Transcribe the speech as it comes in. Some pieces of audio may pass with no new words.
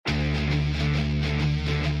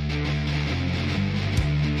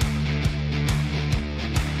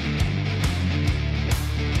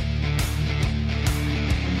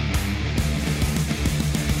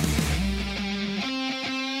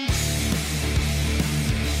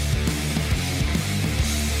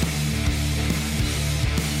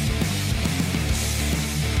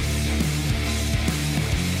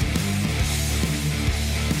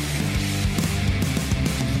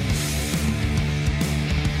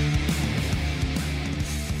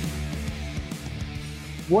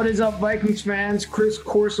What is up, Vikings fans? Chris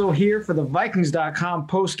Corso here for the Vikings.com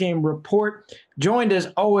postgame report. Joined as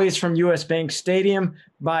always from US Bank Stadium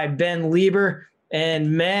by Ben Lieber.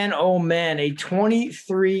 And man, oh man, a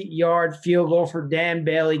 23-yard field goal for Dan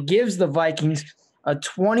Bailey gives the Vikings a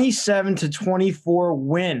 27-24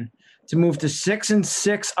 win to move to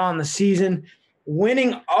 6-6 on the season,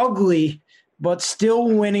 winning ugly, but still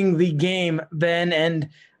winning the game, Ben. And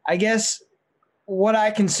I guess what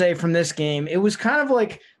I can say from this game, it was kind of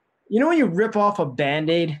like, when you rip off a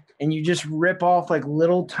Band-Aid and you just rip off like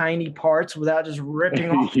little tiny parts without just ripping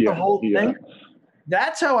off the whole thing?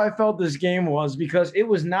 That's how I felt this game was, because it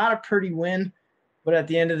was not a pretty win, but at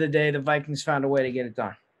the end of the day, the Vikings found a way to get it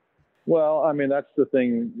done. Well, I mean, that's the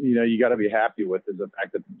thing, you got to be happy with, is the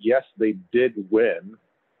fact that, yes, they did win.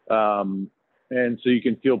 And so you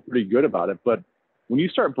can feel pretty good about it. But when you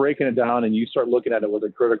start breaking it down and you start looking at it with a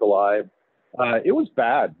critical eye, it was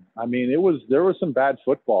bad. I mean, there was some bad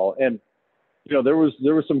football, and there was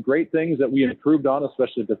some great things that we improved on,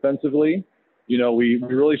 especially defensively. We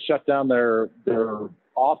really shut down their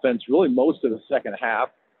offense really most of the second half.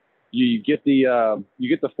 You get the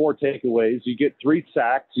 4 takeaways, you get 3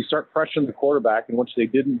 sacks, you start pressuring the quarterback, in which they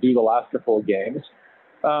didn't do the last couple of games.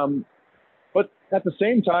 But at the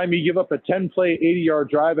same time, you give up a 10-play, 80-yard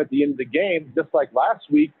drive at the end of the game, just like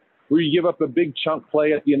last week, where you give up a big chunk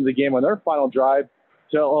play at the end of the game on their final drive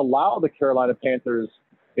to allow the Carolina Panthers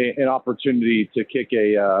an opportunity to kick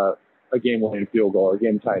a game-winning field goal or a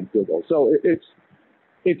game-tying field goal. So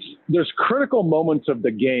there's critical moments of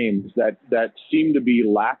the games that seem to be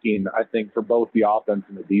lacking, I think, for both the offense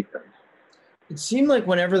and the defense. It seemed like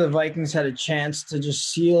whenever the Vikings had a chance to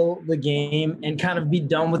just seal the game and kind of be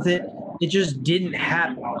done with it, it just didn't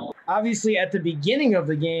happen. Obviously, at the beginning of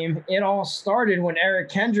the game, it all started when Eric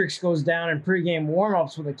Kendricks goes down in pregame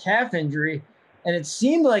warmups with a calf injury, and it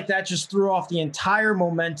seemed like that just threw off the entire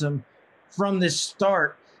momentum from this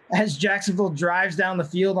start, as Jacksonville drives down the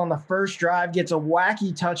field on the first drive, gets a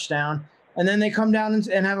wacky touchdown, and then they come down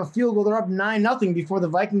and have a field goal. They're up 9-0 before the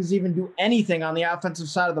Vikings even do anything on the offensive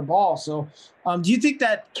side of the ball. So do you think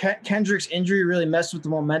that Kendricks injury really messed with the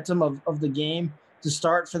momentum of the game to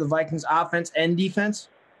start for the Vikings offense and defense?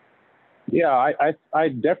 Yeah, I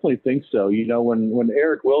definitely think so. When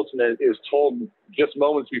Eric Wilson is told just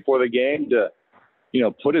moments before the game to,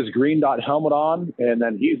 put his green dot helmet on, and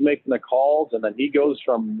then he's making the calls, and then he goes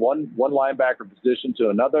from one linebacker position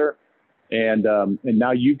to another, and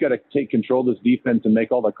now you've got to take control of this defense and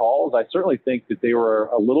make all the calls. I certainly think that they were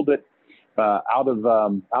a little bit out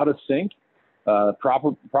of sync,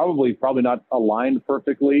 probably not aligned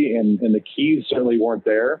perfectly, and the keys certainly weren't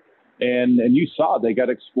there. And you saw they got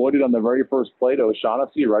exploited on the very first play to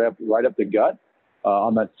O'Shaughnessy right up the gut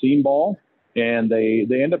on that seam ball. And they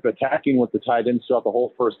end up attacking with the tight ends throughout the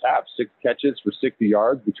whole first half. 6 catches for 60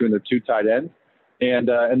 yards between their 2 tight ends. And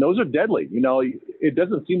those are deadly. It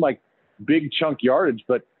doesn't seem like big chunk yardage,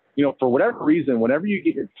 but, for whatever reason, whenever you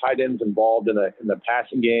get your tight ends involved in the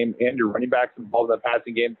passing game and your running backs involved in the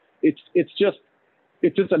passing game, it's just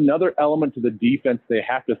another element to the defense they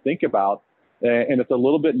have to think about. And it's a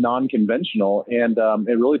little bit non-conventional, and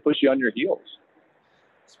it really puts you on your heels.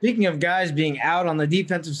 Speaking of guys being out on the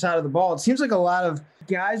defensive side of the ball, it seems like a lot of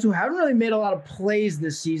guys who haven't really made a lot of plays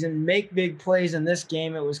this season make big plays in this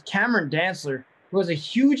game. It was Cameron Dantzler, who has a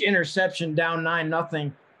huge interception down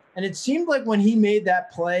 9-0. And it seemed like when he made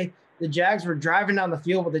that play, the Jags were driving down the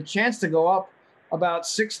field with a chance to go up about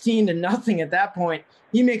 16-0 at that point.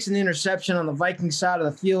 He makes an interception on the Vikings side of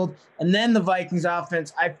the field, and then the Vikings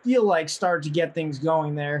offense, I feel like, started to get things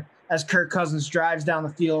going there as Kirk Cousins drives down the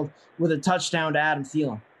field with a touchdown to Adam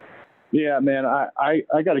Thielen. Yeah, man, I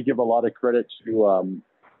got to give a lot of credit to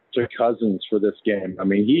Cousins for this game. I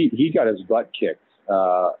mean, he got his butt kicked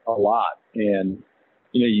a lot, and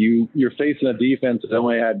you're facing a defense that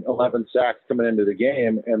only had 11 sacks coming into the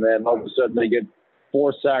game, and then all of a sudden they get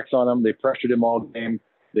 4 sacks on him. They pressured him all game.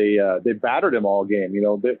 They battered him all game.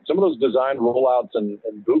 Some of those design rollouts and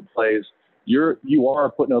boot plays, you are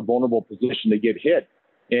put in a vulnerable position to get hit.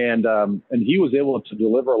 And he was able to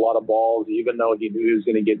deliver a lot of balls, even though he knew he was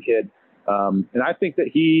going to get hit. And I think that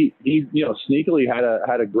he sneakily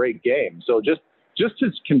had a great game. So just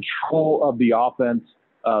his control of the offense,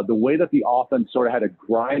 the way that the offense sort of had to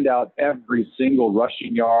grind out every single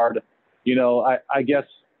rushing yard. I guess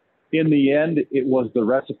in the end, it was the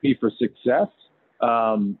recipe for success.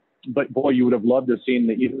 But boy, you would have loved to have seen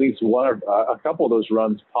at least one or a couple of those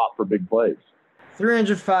runs pop for big plays.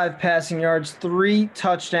 305 passing yards, 3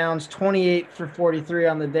 touchdowns, 28 for 43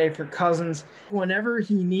 on the day for Cousins. Whenever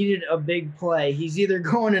he needed a big play, he's either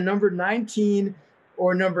going to number 19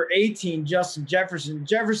 or number 18, Justin Jefferson.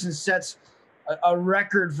 Jefferson sets a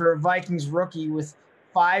record for a Vikings rookie with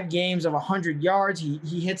 5 games of 100 yards.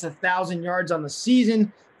 He hits 1,000 yards on the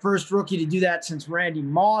season. First rookie to do that since Randy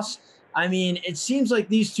Moss. I mean, it seems like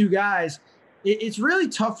these two guys, it's really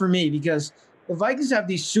tough for me because the Vikings have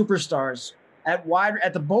these superstars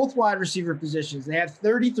at the both wide receiver positions. They have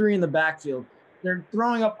 33 in the backfield. They're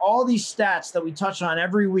throwing up all these stats that we touch on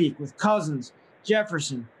every week with Cousins,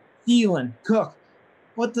 Jefferson, Thielen, Cook.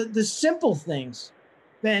 But the simple things,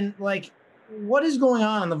 Ben, like what is going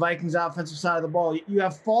on the Vikings offensive side of the ball? You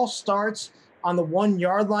have false starts on the 1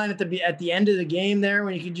 yard line at the end of the game there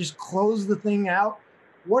when you can just close the thing out.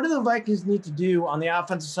 What do the Vikings need to do on the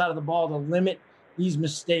offensive side of the ball to limit these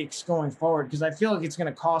mistakes going forward? Because I feel like it's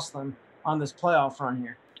going to cost them on this playoff run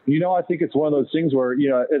here. I think it's one of those things where,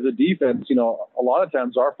 as a defense, a lot of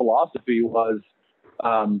times our philosophy was,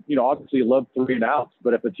 obviously you love 3 and outs,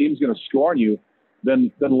 but if a team's going to score on you,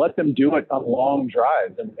 then let them do it on long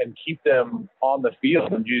drives and keep them on the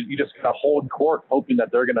field. And you just kind of hold court hoping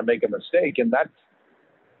that they're going to make a mistake. And that's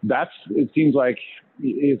it seems like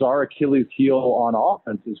is our Achilles heel on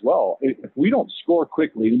offense as well. If we don't score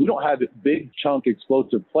quickly, we don't have big chunk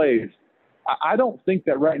explosive plays, I don't think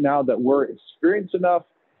that right now that we're experienced enough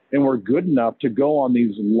and we're good enough to go on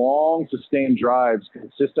these long sustained drives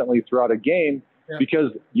consistently throughout a game. Yeah.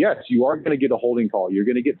 Because yes, you are going to get a holding call. You're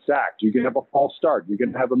going to get sacked. You're going to have a false start. You're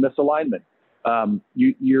going to have a misalignment.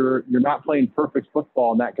 You're not playing perfect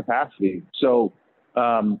football in that capacity. So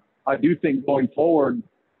I do think going forward,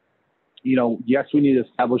 yes, we need to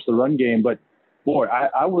establish the run game, but boy,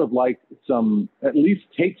 I would have liked at least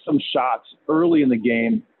take some shots early in the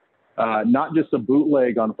game, not just a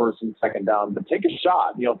bootleg on first and second down, but take a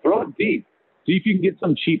shot, throw it deep. See if you can get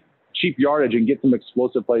some cheap yardage and get some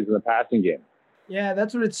explosive plays in the passing game. Yeah,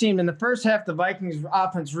 that's what it seemed. In the first half, the Vikings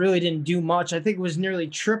offense really didn't do much. I think it was nearly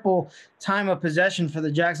triple time of possession for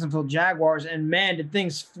the Jacksonville Jaguars. And man, did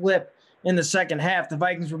things flip in the second half. The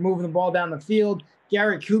Vikings were moving the ball down the field.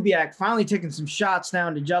 Gary Kubiak finally taking some shots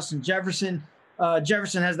down to Justin Jefferson.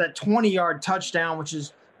 Jefferson has that 20-yard touchdown, which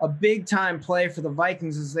is a big-time play for the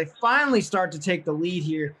Vikings as they finally start to take the lead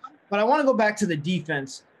here. But I want to go back to the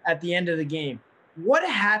defense at the end of the game. What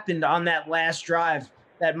happened on that last drive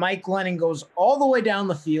that Mike Glennon goes all the way down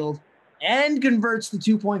the field and converts the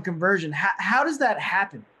 2-point conversion? How does that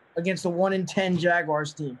happen against a 1-10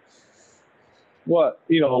 Jaguars team? Well,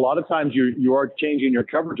 a lot of times you are changing your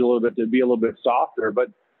coverage a little bit to be a little bit softer.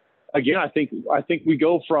 But again, I think we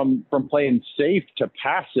go from playing safe to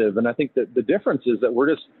passive, and I think that the difference is that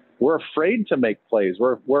we're afraid to make plays.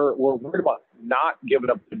 We're worried about not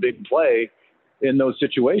giving up the big play in those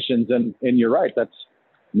situations. And you're right. That's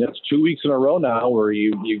 2 weeks in a row now where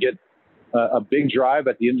you get a big drive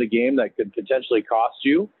at the end of the game that could potentially cost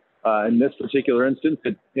you. In this particular instance,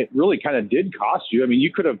 it really kind of did cost you. I mean,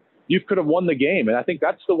 you could have won the game. And I think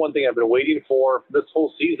that's the one thing I've been waiting for this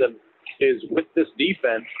whole season is with this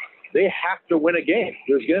defense, they have to win a game.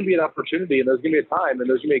 There's going to be an opportunity and there's going to be a time and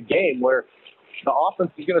there's going to be a game where the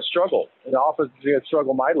offense is going to struggle and the offense is going to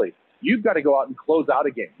struggle mightily. You've got to go out and close out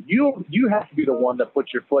a game. You have to be the one that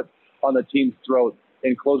puts your foot on the team's throat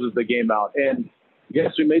and closes the game out. And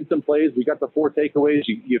yes, we made some plays. We got the 4 takeaways.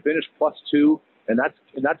 You finished +2, and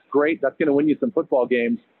that's great. That's going to win you some football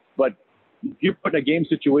games. But if you're put in a game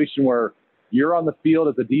situation where you're on the field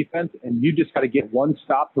as a defense and you just got to get one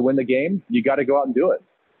stop to win the game, you got to go out and do it.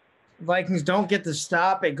 Vikings don't get the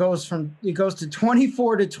stop. It goes to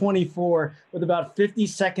 24-24 with about 50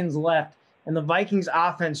 seconds left, and the Vikings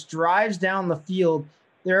offense drives down the field.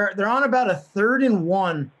 They're on about a 3rd and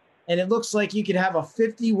 1. And it looks like you could have a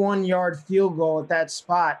 51-yard field goal at that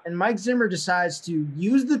spot. And Mike Zimmer decides to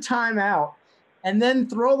use the timeout and then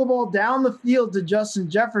throw the ball down the field to Justin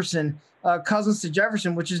Jefferson, Cousins to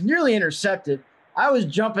Jefferson, which is nearly intercepted. I was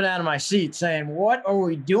jumping out of my seat saying, what are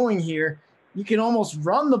we doing here? You can almost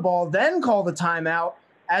run the ball, then call the timeout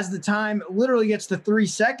as the time literally gets to 3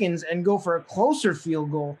 seconds and go for a closer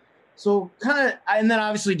field goal. So and then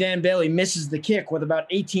obviously Dan Bailey misses the kick with about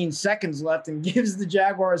 18 seconds left and gives the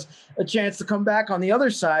Jaguars a chance to come back on the other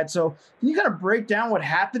side. So can you kind of break down what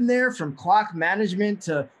happened there from clock management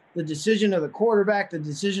to the decision of the quarterback, the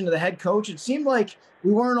decision of the head coach? It seemed like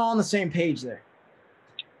we weren't all on the same page there.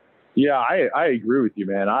 Yeah, I agree with you,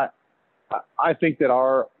 man. I think that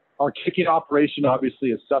our kicking operation obviously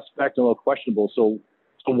is suspect and a little questionable. So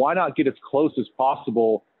why not get as close as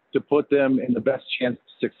possible to put them in the best chance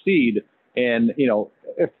to succeed? And,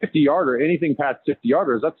 a 50-yarder, anything past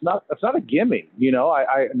 50-yarders, that's not a gimme.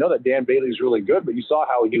 I know that Dan Bailey's really good, but you saw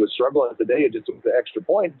how he was struggling today just with the extra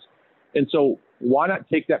points. And so why not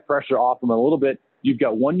take that pressure off him a little bit? You've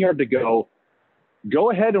got 1 yard to go.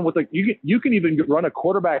 Go ahead and you can even run a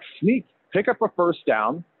quarterback sneak pick up a first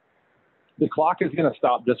down. The clock is going to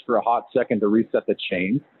stop just for a hot second to reset the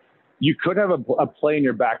chain. You could have a play in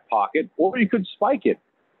your back pocket, or you could spike it,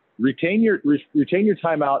 retain your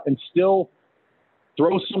timeout, and still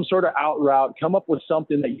throw some sort of out route, come up with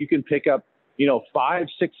something that you can pick up, 5,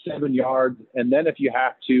 6, 7 yards. And then if you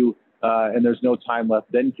have to, and there's no time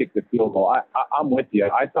left, then kick the field goal. I'm with you.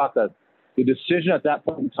 I thought that the decision at that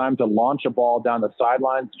point in time to launch a ball down the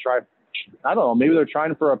sideline to try, I don't know, maybe they're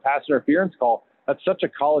trying for a pass interference call. That's such a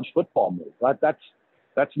college football move. That's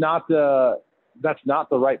not the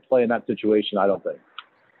right play in that situation, I don't think.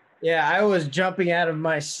 Yeah, I was jumping out of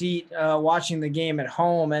my seat watching the game at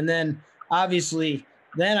home, and then obviously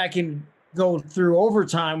then I can go through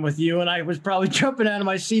overtime with you, and I was probably jumping out of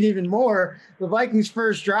my seat even more. The Vikings'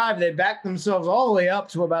 first drive, they backed themselves all the way up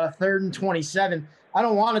to about a 3rd and 27. I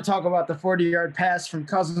don't want to talk about the 40-yard pass from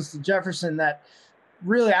Cousins to Jefferson that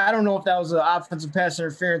really, I don't know if that was an offensive pass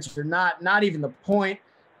interference or not even the point.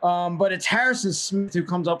 But it's Harrison Smith who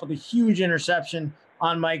comes up with a huge interception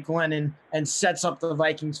on Mike Glennon and sets up the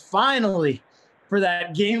Vikings finally for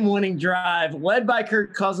that game-winning drive led by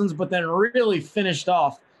Kirk Cousins, but then really finished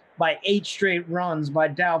off by 8 straight runs by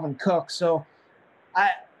Dalvin Cook. So I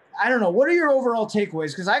don't know. What are your overall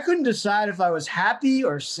takeaways? Because I couldn't decide if I was happy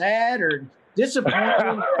or sad or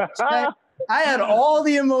disappointed. I had all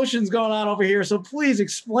the emotions going on over here. So please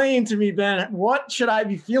explain to me, Ben, what should I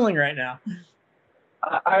be feeling right now?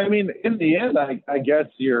 I mean, in the end, I guess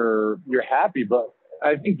you're happy, but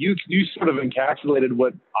I think you sort of encapsulated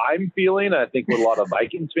what I'm feeling. I think what a lot of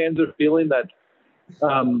Vikings fans are feeling, that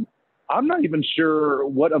I'm not even sure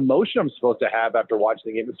what emotion I'm supposed to have after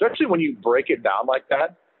watching the game, especially when you break it down like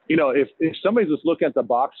that. If somebody's just looking at the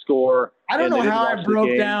box score. I don't know how I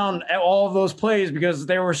broke down all of those plays because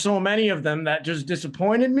there were so many of them that just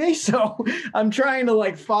disappointed me. So I'm trying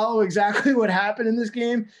to follow exactly what happened in this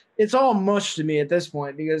game. It's all mush to me at this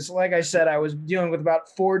point because, like I said, I was dealing with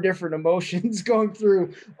about 4 different emotions going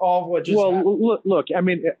through all of what just happened. Well, look, I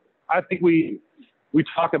mean, I think we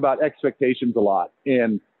talk about expectations a lot.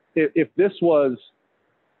 And if this was,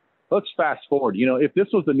 let's fast forward, if this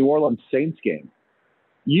was the New Orleans Saints game,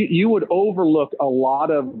 you would overlook a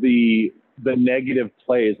lot of the negative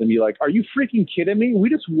plays and be like, are you freaking kidding me?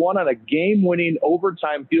 We just won on a game-winning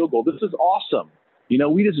overtime field goal. This is awesome.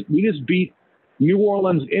 We just beat New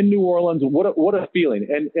Orleans in New Orleans. What a feeling.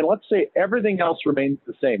 And let's say everything else remains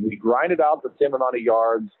the same. We grinded out the same amount of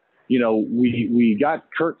yards. We got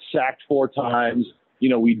Kurt sacked 4 times.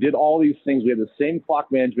 We did all these things. We had the same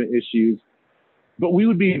clock management issues, but we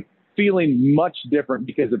would be feeling much different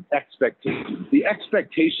because of expectations. The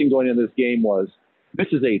expectation going into this game was, this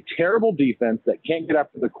is a terrible defense that can't get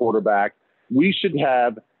after the quarterback. We should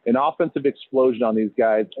have an offensive explosion on these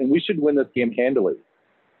guys, and we should win this game handily.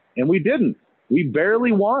 And we didn't. We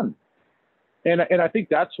barely won. And I think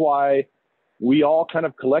that's why we all kind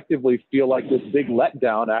of collectively feel like this big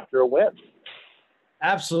letdown after a win.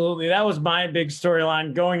 Absolutely. That was my big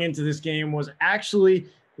storyline going into this game, was actually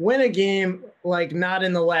win a game not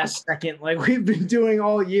in the last second like we've been doing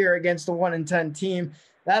all year against the 1-10 team.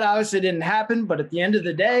 That obviously didn't happen, but at the end of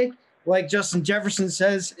the day, like Justin Jefferson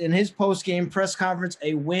says in his post-game press conference,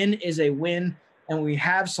 a win is a win, and we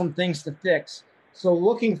have some things to fix. So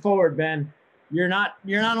looking forward, Ben, you're not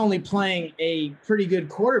only playing a pretty good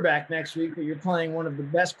quarterback next week, but you're playing one of the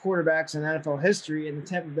best quarterbacks in NFL history in the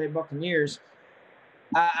Tampa Bay Buccaneers.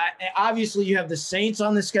 Obviously, you have the Saints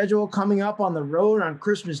on the schedule coming up on the road on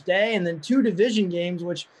Christmas Day, and then 2 division games,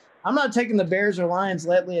 which I'm not taking the Bears or Lions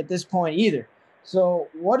lightly at this point either. So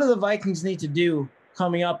what do the Vikings need to do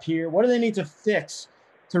coming up here? What do they need to fix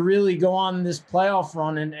to really go on this playoff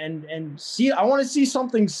run and see? I want to see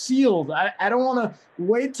something sealed. I don't want to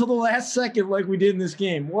wait till the last second like we did in this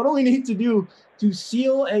game. What do we need to do to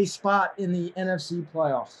seal a spot in the NFC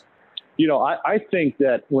playoffs? I think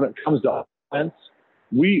that when it comes to offense,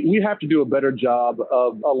 we have to do a better job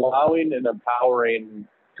of allowing and empowering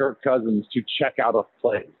Kirk Cousins to check out of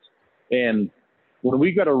plays. And when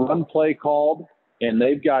we got a run play called and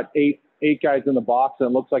they've got eight guys in the box and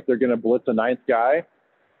it looks like they're going to blitz a 9th guy,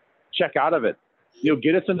 check out of it.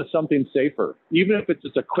 Get us into something safer. Even if it's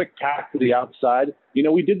just a quick pass to the outside.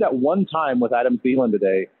 We did that one time with Adam Thielen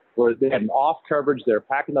today where they had an off coverage. They're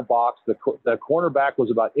packing the box. The cornerback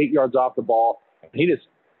was about 8 yards off the ball. And he just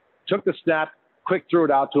took the snap, quick threw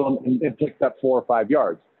it out to him, and picked up 4 or 5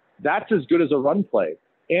 yards. That's as good as a run play,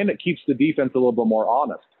 and it keeps the defense a little bit more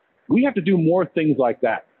honest. We have to do more things like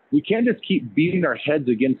that. We can't just keep beating our heads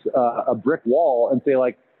against a brick wall and say,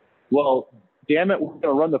 well, damn it, we're going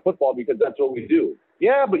to run the football because that's what we do.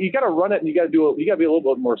 Yeah, but you got to run it, and you got to do it. You got to be a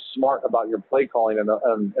little bit more smart about your play calling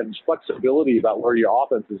and flexibility about where your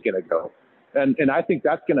offense is going to go. And I think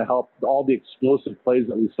that's going to help all the explosive plays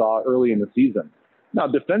that we saw early in the season. Now,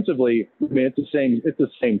 defensively, I mean, it's the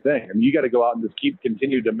same thing. I mean, you got to go out and just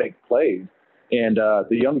continue to make plays. And the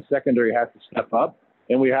young secondary has to step up,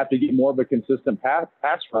 and we have to get more of a consistent pass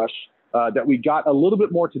rush that we got a little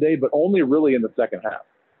bit more today, but only really in the second half.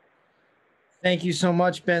 Thank you so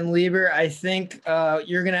much, Ben Leber. I think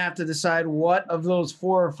you're going to have to decide what of those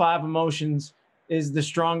 4 or 5 emotions is the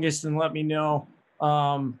strongest, and let me know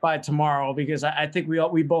by tomorrow, because I think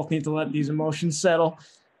we both need to let these emotions settle.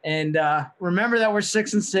 And remember that we're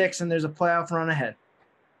 6-6 and there's a playoff run ahead.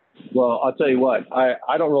 Well, I'll tell you what,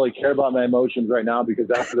 I don't really care about my emotions right now,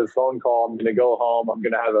 because after this phone call, I'm going to go home. I'm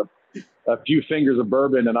going to have a few fingers of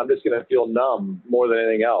bourbon, and I'm just going to feel numb more than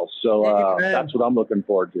anything else. So that's what I'm looking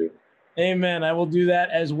forward to. Amen. I will do that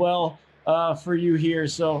as well for you here.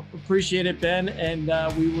 So appreciate it, Ben, and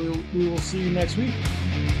we will see you next week.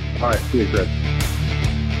 All right. See you, Chris.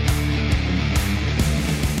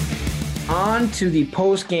 On to the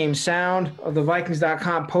post-game sound of the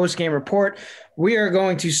Vikings.com post-game report. We are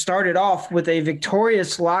going to start it off with a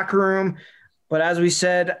victorious locker room. But as we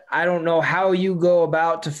said, I don't know how you go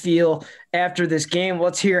about to feel after this game.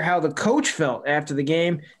 Let's hear how the coach felt after the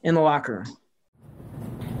game in the locker room.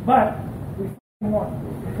 But we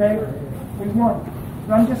won, okay? We won.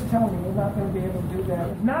 So I'm just telling you, we're not going to be able to do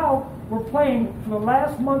that. Now we're playing for the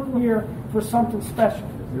last month of the year for something special.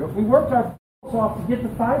 Yep. We worked our off to get to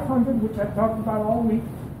 500, which I've talked about all week,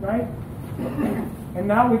 right? And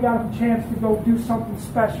now we got a chance to go do something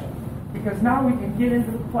special, because now we can get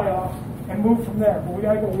into the playoffs and move from there. But we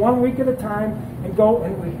got to go 1 week at a time and go,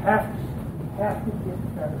 and we have to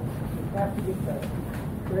get better. We have to get better.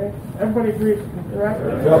 Okay? Everybody agrees with me, correct?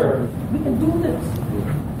 Yep. We can do this.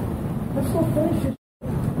 Let's go finish it.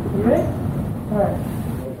 Okay? All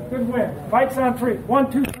right. Good win. Vikes on 3.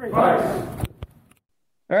 1, 2, 3. Vikes.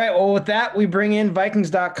 All right, well, with that, we bring in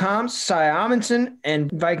Vikings.com's Cy Amundsen and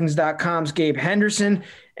Vikings.com's Gabe Henderson.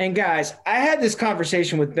 And guys, I had this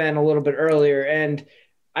conversation with Ben a little bit earlier, and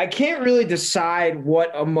I can't really decide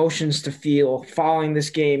what emotions to feel following this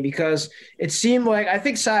game, because it seemed like,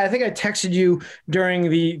 Cy, I texted you during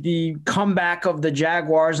the comeback of the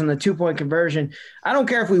Jaguars and the 2-point conversion. I don't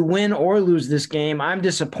care if we win or lose this game. I'm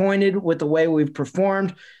disappointed with the way we've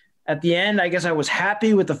performed. At the end, I guess I was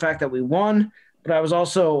happy with the fact that we won, but I was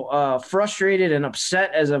also frustrated and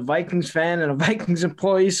upset as a Vikings fan and a Vikings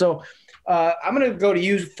employee. So I'm going to go to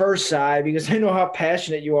you first, Cy, because I know how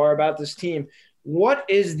passionate you are about this team. What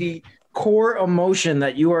is the core emotion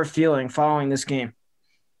that you are feeling following this game?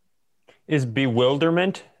 Is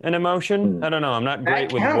bewilderment an emotion? I don't know. I'm not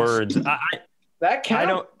great with words. That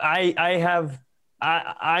counts.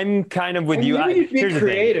 I'm kind of with you. Maybe you'd be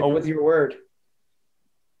creative with your word.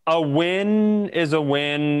 A win is a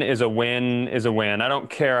win is a win is a win. I don't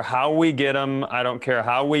care how we get them. I don't care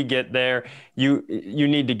how we get there. You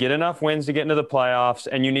need to get enough wins to get into the playoffs,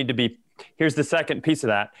 and you need to be – here's the second piece of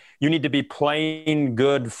that. You need to be playing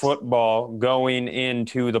good football going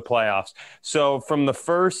into the playoffs. So from the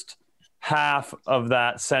first half of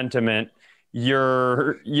that sentiment,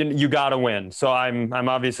 you got to win. So I'm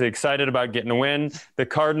obviously excited about getting a win. The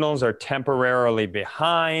Cardinals are temporarily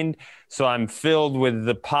behind, so I'm filled with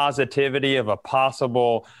the positivity of a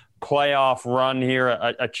possible playoff run here,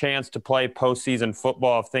 a chance to play postseason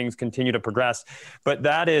football if things continue to progress. But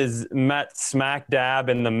that is met smack dab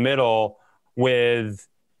in the middle with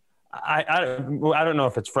I don't know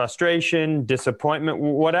if it's frustration, disappointment,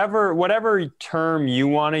 whatever term you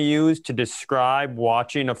want to use to describe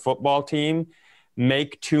watching a football team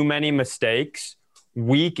make too many mistakes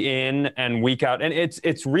week in and week out. And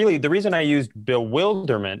it's really the reason I used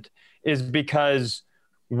bewilderment is because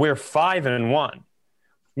we're 5-1.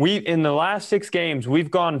 In the last 6 games, we've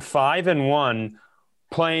gone 5-1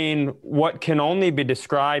 playing what can only be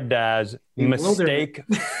described as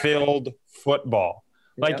mistake-filled football.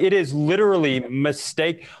 Like it is literally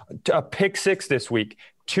a pick 6 this week,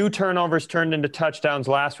 2 turnovers turned into touchdowns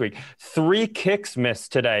last week, 3 kicks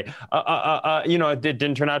missed today. It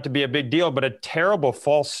didn't turn out to be a big deal, but a terrible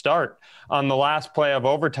false start on the last play of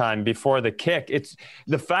overtime before the kick. It's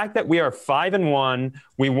the fact that we are 5-1.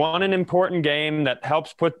 We won an important game that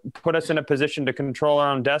helps put us in a position to control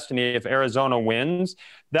our own destiny if Arizona wins.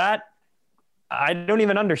 That I don't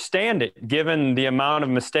even understand it, given the amount of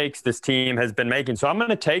mistakes this team has been making. So I'm going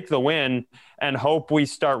to take the win and hope we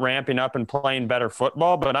start ramping up and playing better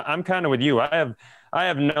football. But I'm kind of with you. I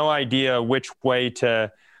have no idea which way to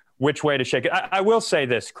shake it. I will say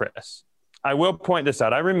this, Chris. I will point this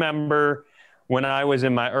out. I remember when I was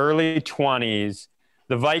in my early 20s,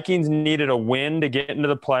 The Vikings needed a win to get into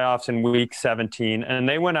the playoffs in week 17, and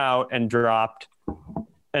they went out and dropped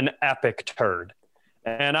an epic turd.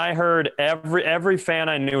 And I heard every fan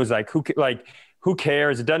I knew was like, who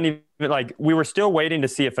cares? It doesn't even, like, we were still waiting to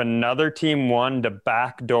see if another team won to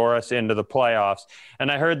backdoor us into the playoffs.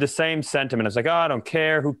 And I heard the same sentiment. It's like, oh, I don't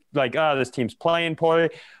care this team's playing poorly,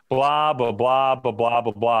 blah, blah, blah, blah, blah,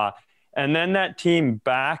 blah, blah. And then that team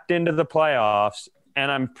backed into the playoffs. And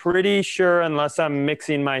I'm pretty sure, unless I'm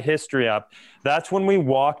mixing my history up, that's when we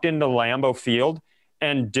walked into Lambeau Field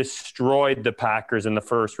and destroyed the Packers in the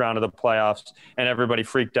first round of the playoffs, and everybody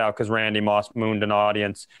freaked out because Randy Moss mooned an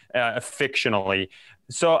audience fictionally.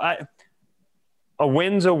 So a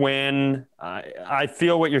win's a win. I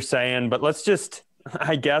feel what you're saying, but let's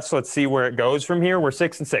see where it goes from here. We're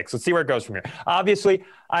 6-6. Let's see where it goes from here. Obviously,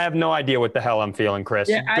 I have no idea what the hell I'm feeling, Chris.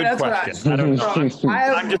 Yeah, Good question. I don't know.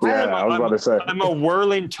 I was about to say. I'm a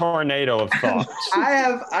whirling tornado of thoughts. I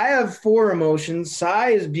have 4 emotions.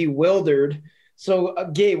 Cy is bewildered. So,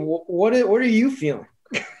 Gabe, what are you feeling?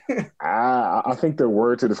 I think the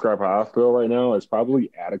word to describe how I feel right now is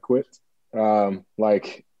probably adequate.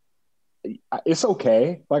 It's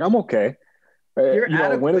okay. Like, I'm okay. You're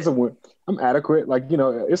adequate. Win is a win. I'm adequate. Like,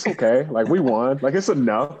 it's okay. Like, we won. Like, it's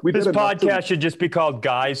enough. This podcast should just be called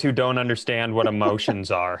Guys Who Don't Understand What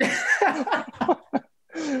Emotions Are. I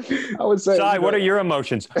would say. Sai, what are your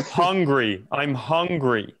emotions? Hungry. I'm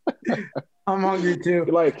hungry. I'm hungry too.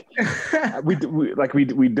 Like, we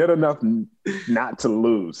did enough not to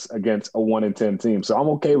lose against a 1-10 team, so I'm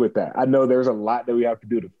okay with that. I know there's a lot that we have to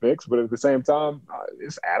do to fix, but at the same time,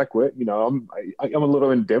 it's adequate. I'm a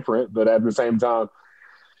little indifferent, but at the same time,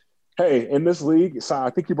 hey, in this league, so I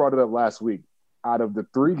think you brought it up last week. Out of the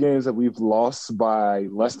 3 games that we've lost by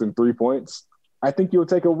less than 3 points, I think you'll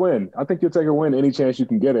take a win. I think you'll take a win any chance you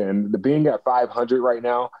can get it. And the being at 500 right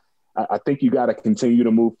now, I think you got to continue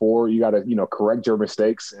to move forward. You got to, correct your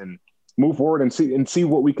mistakes and move forward and see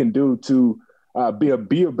what we can do to be a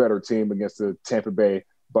better team against the Tampa Bay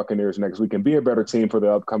Buccaneers next week and be a better team for the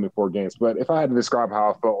upcoming 4 games. But if I had to describe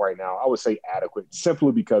how I felt right now, I would say adequate,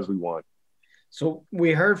 simply because we won. So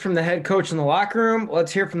we heard from the head coach in the locker room.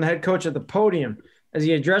 Let's hear from the head coach at the podium as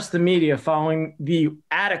he addressed the media following the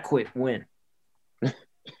adequate win.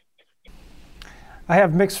 I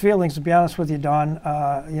have mixed feelings, to be honest with you, Don.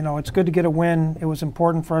 It's good to get a win. It was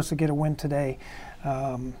important for us to get a win today.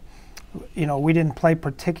 We didn't play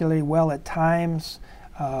particularly well at times.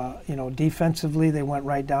 Defensively, they went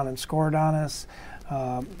right down and scored on us.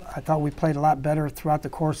 I thought we played a lot better throughout the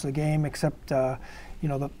course of the game, except,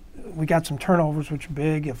 we got some turnovers, which are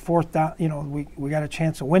big. A 4th down, we got a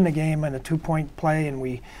chance to win the game in a 2-point play, and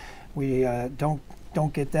we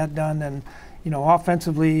don't get that done. And,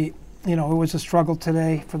 offensively, it was a struggle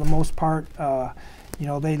today for the most part.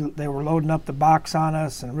 They were loading up the box on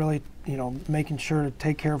us and really, making sure to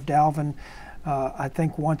take care of Dalvin. I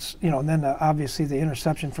think once, and then obviously the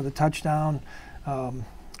interception for the touchdown,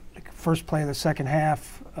 first play of the second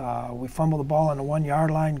half, we fumbled the ball on the 1-yard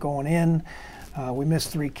line going in. We missed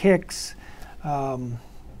 3 kicks, and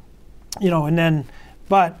then,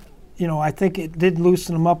 but, I think it did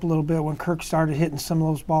loosen them up a little bit when Kirk started hitting some of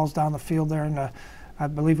those balls down the field there in I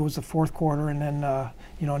believe it was the 4th quarter, and then,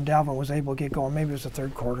 and Dalvin was able to get going. Maybe it was the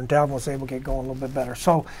 3rd quarter, and Dalvin was able to get going a little bit better.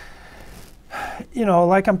 So,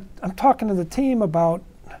 I'm talking to the team about,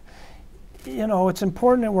 it's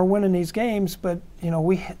important that we're winning these games, but,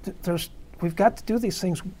 we've got to do these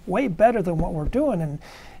things way better than what we're doing,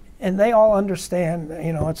 and they all understand.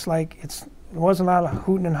 It's like there wasn't a lot of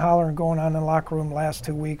hooting and hollering going on in the locker room the last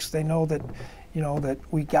 2 weeks. They know that, that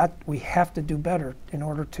we have to do better in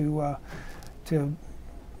order to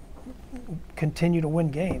continue to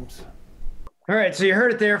win games. All right, so you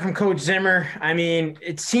heard it there from Coach Zimmer. I mean,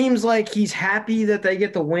 it seems like he's happy that they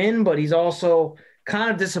get the win, but he's also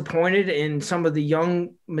kind of disappointed in some of the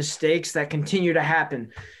young mistakes that continue to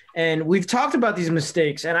happen. And we've talked about these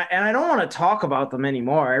mistakes, and I don't want to talk about them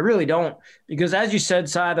anymore. I really don't, because as you said,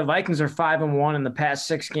 Sai, the Vikings are 5-1 in the past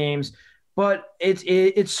 6 games. But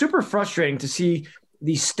it's super frustrating to see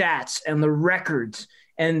the stats and the records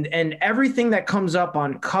and everything that comes up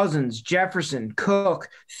on Cousins, Jefferson, Cook,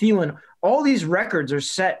 Thielen. All these records are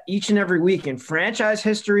set each and every week in franchise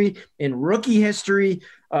history, in rookie history,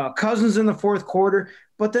 Cousins in the 4th quarter.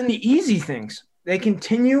 But then the easy things, they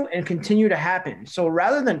continue to happen. So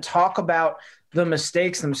rather than talk about the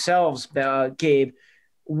mistakes themselves, Gabe,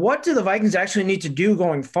 what do the Vikings actually need to do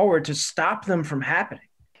going forward to stop them from happening?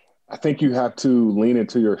 I think you have to lean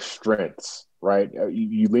into your strengths, right?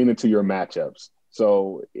 You lean into your matchups.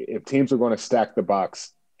 So if teams are going to stack the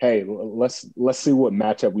box, hey, let's see what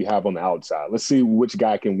matchup we have on the outside. Let's see which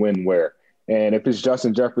guy can win where. And if it's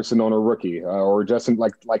Justin Jefferson on a rookie or Justin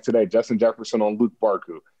like today, Justin Jefferson on Luke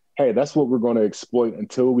Barku, hey, that's what we're going to exploit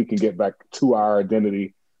until we can get back to our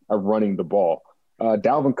identity of running the ball.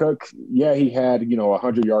 Dalvin Cook, yeah, he had, a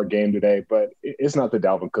 100-yard game today, but it's not the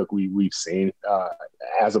Dalvin Cook we've seen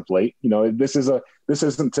as of late.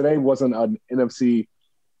 Today wasn't an NFC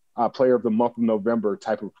player of the month of November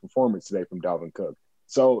type of performance today from Dalvin Cook.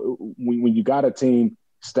 So when you got a team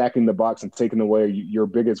stacking the box and taking away your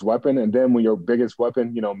biggest weapon, and then when your biggest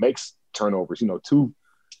weapon, makes turnovers, two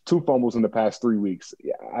fumbles in the past 3 weeks,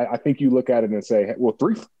 I think you look at it and say, well,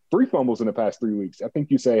 three fumbles in the past 3 weeks. I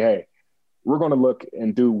think you say, hey, we're going to look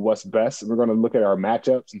and do what's best. We're going to look at our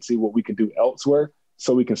matchups and see what we can do elsewhere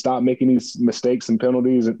so we can stop making these mistakes and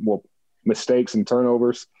penalties mistakes and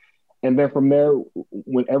turnovers. And then from there,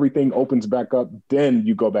 when everything opens back up, then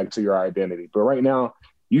you go back to your identity. But right now,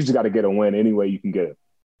 you just got to get a win any way you can get it.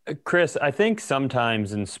 Chris, I think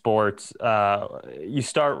sometimes in sports, you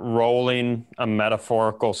start rolling a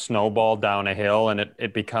metaphorical snowball down a hill and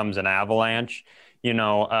it becomes an avalanche.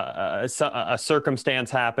 A circumstance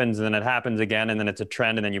happens and then it happens again and then it's a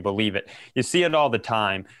trend and then you believe it. You see it all the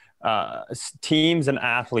time. Teams and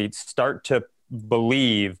athletes start to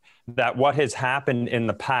believe that what has happened in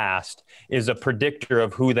the past is a predictor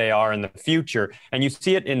of who they are in the future. And you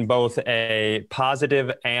see it in both a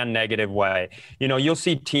positive and negative way. You'll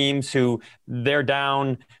see teams who they're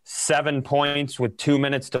down 7 points with 2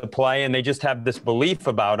 minutes to play, and they just have this belief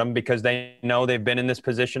about them because they know they've been in this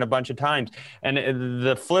position a bunch of times. And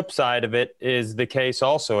the flip side of it is the case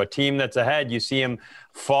also. A team that's ahead, you see them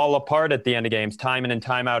fall apart at the end of games time in and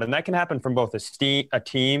time out. And that can happen from both a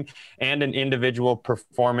team and an individual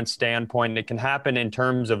performance standpoint. It can happen in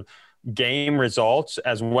terms of game results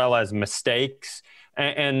as well as mistakes.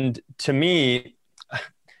 And to me,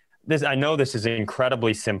 I know this is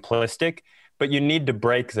incredibly simplistic, but you need to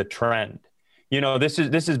break the trend. This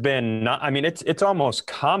has been it's almost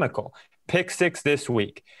comical. Pick six this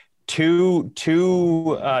week. Two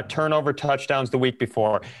turnover touchdowns the week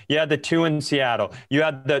before. You had the 2 in Seattle. You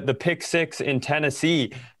had the pick six in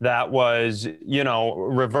Tennessee that was,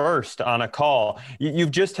 reversed on a call.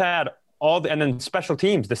 You've just had and then special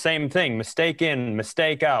teams, the same thing. Mistake in,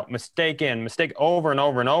 mistake out, mistake in, mistake over and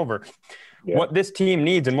over and over. Yeah. What this team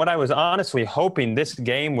needs, and what I was honestly hoping this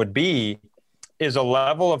game would be, is a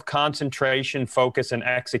level of concentration, focus, and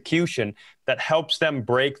execution that helps them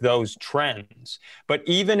break those trends. But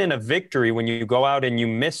even in a victory, when you go out and you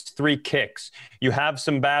miss 3 kicks, you have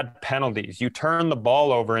some bad penalties, you turn the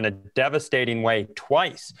ball over in a devastating way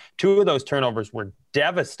twice. 2 of those turnovers were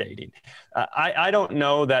devastating. I don't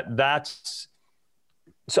know that's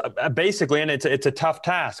so basically, and it's a tough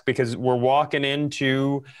task because we're walking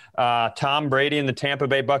into Tom Brady and the Tampa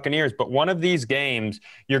Bay Buccaneers. But one of these games,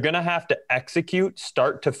 you're going to have to execute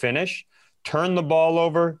start to finish, turn the ball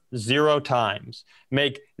over 0 times,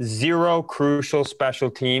 make 0 crucial special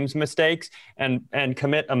teams mistakes, and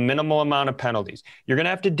commit a minimal amount of penalties. You're going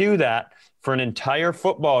to have to do that for an entire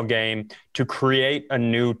football game to create a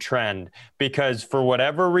new trend, because for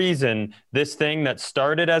whatever reason, this thing that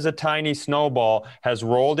started as a tiny snowball has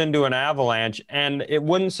rolled into an avalanche. And it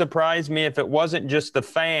wouldn't surprise me if it wasn't just the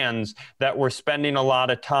fans that were spending a lot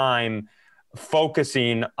of time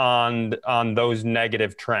focusing on those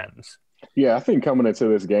negative trends. Yeah, I think coming into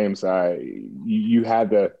this game, you had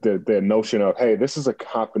the notion of, hey, this is a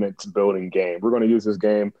confidence building game. We're going to use this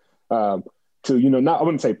game to, I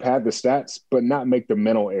wouldn't say pad the stats, but not make the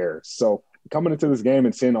mental errors. So coming into this game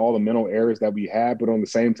and seeing all the mental errors that we had, but on the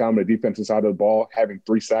same time, the defensive side of the ball, having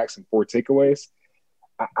 3 sacks and 4 takeaways,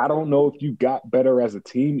 I don't know if you got better as a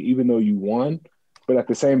team, even though you won. But at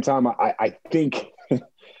the same time, I think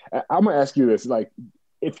I'm going to ask you this, like,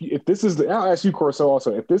 if this is I'll ask you, Corso,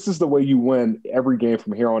 also, if this is the way you win every game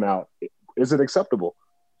from here on out, is it acceptable?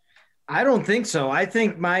 I don't think so. I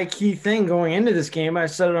think my key thing going into this game, I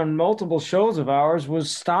said it on multiple shows of ours,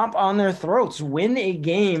 was stomp on their throats, win a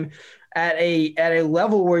game at a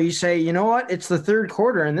level where you say, you know what, it's the third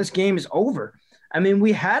quarter and this game is over. I mean,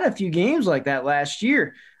 we had a few games like that last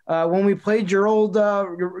year when we played your old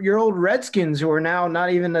Redskins, who are now not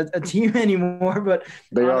even a team anymore, but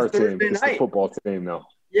they are a team. It's the football team now.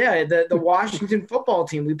 Yeah, the Washington football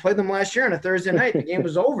team. We played them last year on a Thursday night. The game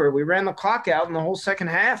was over. We ran the clock out in the whole second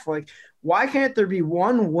half. Like, why can't there be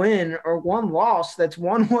one win or one loss that's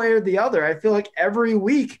one way or the other? I feel like every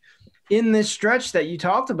week in this stretch that you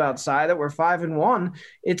talked about, Cy, that we're 5-1,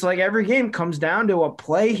 it's like every game comes down to a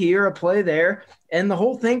play here, a play there, and the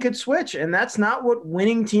whole thing could switch. And that's not what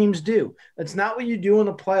winning teams do. That's not what you do in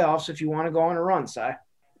the playoffs if you want to go on a run, Cy.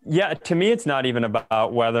 Yeah, to me, it's not even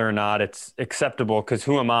about whether or not it's acceptable, because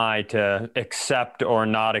who am I to accept or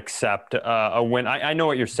not accept a win? I know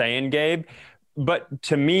what you're saying, Gabe, but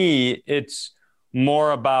to me, it's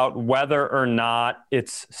more about whether or not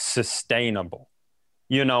it's sustainable.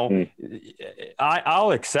 You know,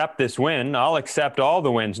 I'll accept this win. I'll accept all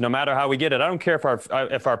the wins, no matter how we get it. I don't care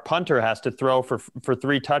if our punter has to throw for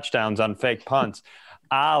 3 touchdowns on fake punts.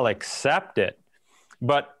 I'll accept it.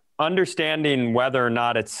 But understanding whether or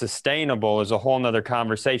not it's sustainable is a whole nother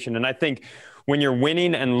conversation. And I think when you're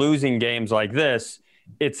winning and losing games like this,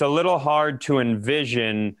 it's a little hard to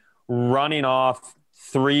envision running off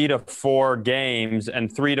 3 to 4 games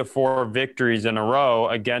and 3 to 4 victories in a row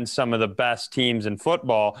against some of the best teams in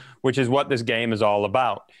football, which is what this game is all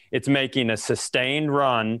about. It's making a sustained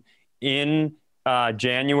run in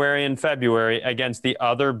January and February against the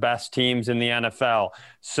other best teams in the NFL.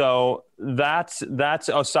 So that's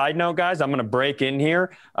a side note, guys. I'm going to break in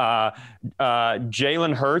here.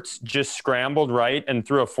 Jalen Hurts just scrambled right and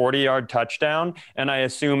threw a 40-yard touchdown, and I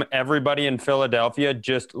assume everybody in Philadelphia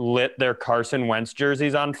just lit their Carson Wentz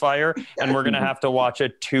jerseys on fire, and we're going to have to watch a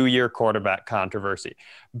 2-year quarterback controversy.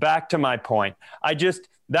 Back to my point.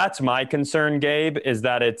 That's my concern, Gabe, is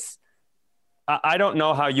that I don't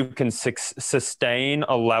know how you can sustain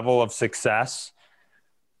a level of success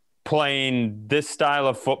playing this style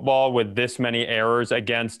of football with this many errors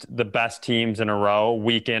against the best teams in a row,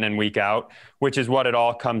 week in and week out, which is what it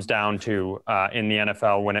all comes down to in the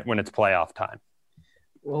NFL when it's playoff time.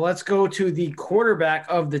 Well, let's go to the quarterback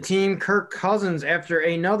of the team, Kirk Cousins, after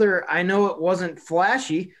another, I know it wasn't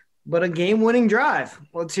flashy, but a game-winning drive.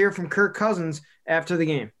 Let's hear from Kirk Cousins after the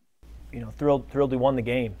game. Thrilled he won the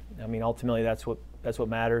game. I mean, ultimately that's what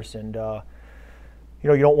matters. And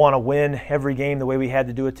you don't want to win every game the way we had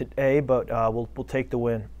to do it today, but we'll take the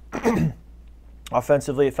win.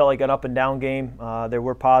 Offensively, it felt like an up and down game. There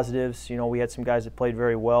were positives. We had some guys that played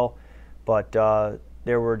very well, but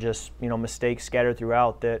there were just mistakes scattered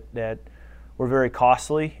throughout that were very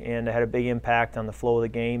costly and had a big impact on the flow of the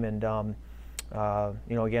game. And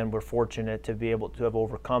again, we're fortunate to be able to have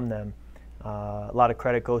overcome them. A lot of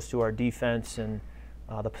credit goes to our defense and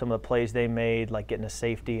some of the plays they made, like getting a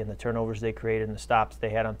safety and the turnovers they created and the stops they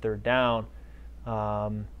had on third down,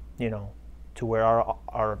 to where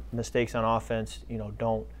our mistakes on offense,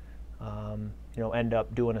 don't, end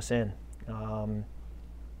up doing us in.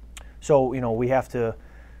 So, we have to,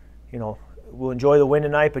 we'll enjoy the win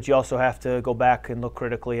tonight, but you also have to go back and look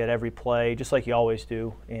critically at every play, just like you always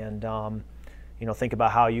do, and, think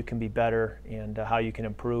about how you can be better and how you can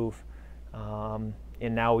improve.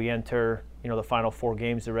 And now we enter, the final 4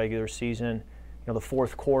 games of the regular season, the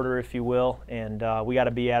fourth quarter, if you will, and we got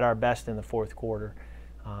to be at our best in the fourth quarter.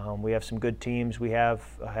 We have some good teams we have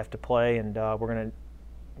to play, and we're going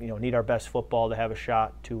to, need our best football to have a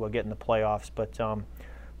shot to get in the playoffs. But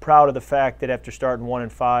proud of the fact that after starting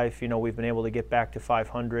 1-5, we've been able to get back to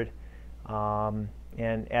 500.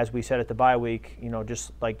 And as we said at the bye week,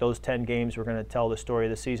 just like those 10 games, we're going to tell the story of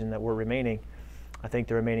the season that we're remaining. I think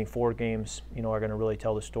the remaining 4 games, are going to really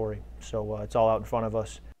tell the story. So it's all out in front of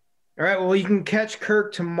us. All right, well, you can catch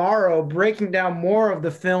Kirk tomorrow breaking down more of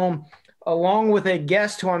the film along with a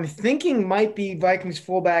guest who I'm thinking might be Vikings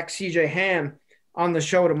fullback CJ Ham on the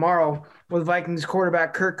show tomorrow with Vikings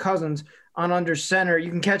quarterback Kirk Cousins on Under Center.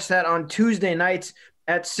 You can catch that on Tuesday nights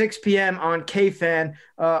at 6 p.m. on KFan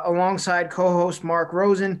alongside co-host Mark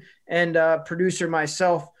Rosen and producer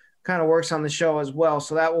myself kind of works on the show as well.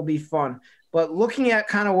 So that will be fun. But looking at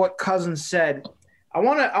kind of what Cousins said, I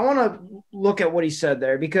want to look at what he said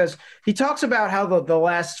there because he talks about how the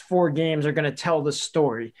last 4 games are going to tell the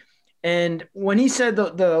story. And when he said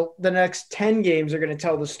the next 10 games are going to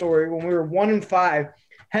tell the story, when we were 1-5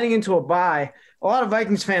 heading into a bye, a lot of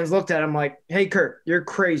Vikings fans looked at him like, hey, Kirk, you're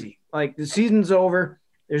crazy. Like, the season's over.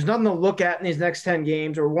 There's nothing to look at in these next 10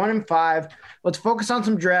 games. We're 1-5. Let's focus on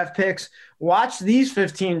some draft picks, watch these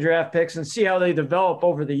 15 draft picks and see how they develop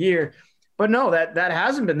over the year. But no, that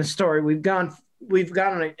hasn't been the story. We've gone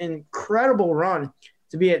on an incredible run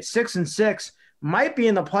to be at 6-6, might be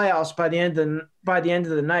in the playoffs by the end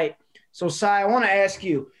of the night. So, Cy, I want to ask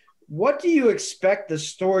you, what do you expect the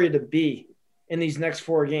story to be in these next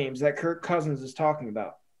 4 games that Kirk Cousins is talking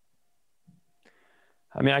about?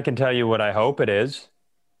 I mean, I can tell you what I hope it is.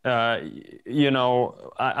 I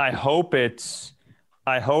hope it's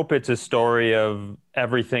a story of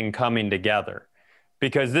everything coming together.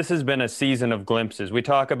 because this has been a season of glimpses. We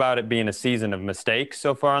talk about it being a season of mistakes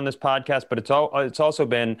so far on this podcast, but it's also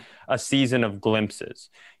been a season of glimpses.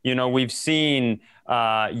 You know, we've seen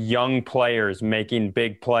young players making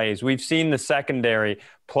big plays. We've seen the secondary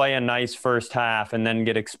play a nice first half and then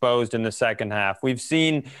get exposed in the second half. We've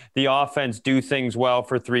seen the offense do things well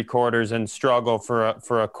for 3 quarters and struggle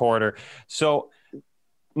for a quarter. So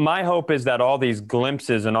my hope is that all these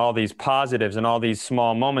glimpses and all these positives and all these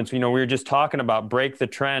small moments, you know, we were just talking about break the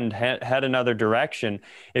trend, head another direction.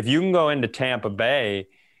 If you can go into Tampa Bay,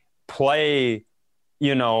 play,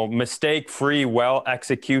 you know, mistake-free,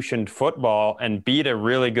 well-executioned football and beat a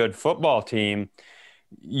really good football team,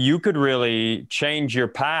 you could really change your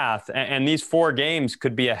path. And these 4 games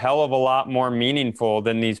could be a hell of a lot more meaningful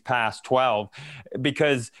than these past 12,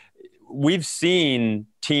 because we've seen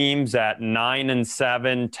teams at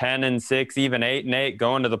 9-7, 10-6, even 8-8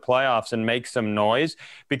 go into the playoffs and make some noise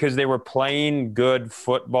because they were playing good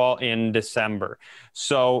football in December.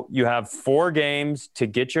 So you have 4 games to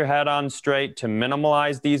get your head on straight, to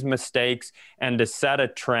minimize these mistakes, and to set a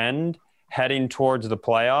trend heading towards the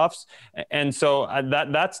playoffs. And so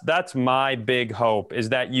that's my big hope, is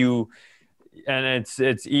that you. And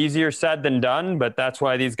it's easier said than done, but that's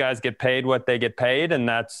why these guys get paid what they get paid. And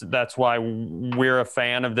that's why we're a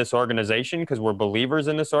fan of this organization, because we're believers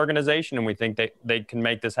in this organization and we think they can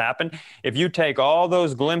make this happen. If you take all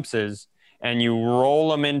those glimpses and you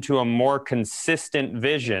roll them into a more consistent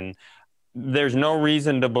vision, there's no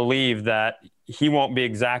reason to believe that he won't be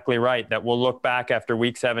exactly right, that we'll look back after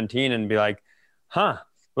week 17 and be like,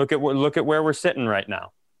 look at where we're sitting right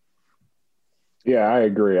now. Yeah, I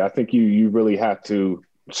agree. I think you really have to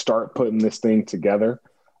start putting this thing together.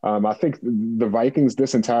 I think the Vikings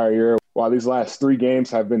this entire year, while these last 3 games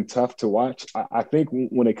have been tough to watch, I think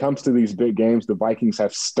when it comes to these big games, the Vikings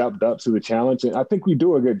have stepped up to the challenge. And I think we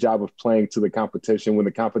do a good job of playing to the competition when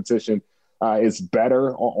the competition is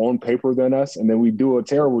better on paper than us. And then we do a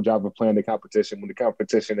terrible job of playing the competition when the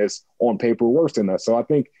competition is on paper worse than us. So I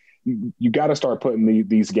think you got to start putting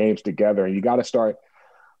these games together, and you got to start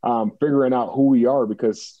figuring out who we are,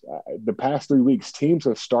 because the past 3 weeks, teams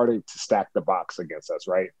have started to stack the box against us,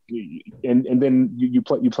 right? And then you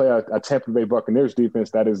play a Tampa Bay Buccaneers defense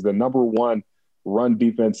that is the number 1 run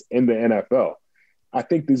defense in the NFL. I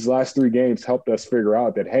think these last 3 games helped us figure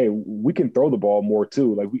out that, hey, we can throw the ball more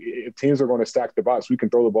too. Like, if teams are going to stack the box, we can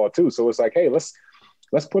throw the ball too. So it's like, hey, let's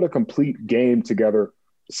put a complete game together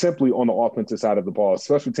simply on the offensive side of the ball.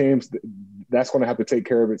 Special teams, that's going to have to take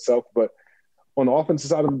care of itself, but on the offensive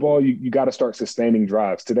side of the ball, you got to start sustaining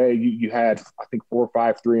drives. Today, you had, I think, 4 or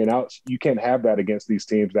 5 3-and-outs. You can't have that against these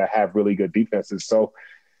teams that have really good defenses. So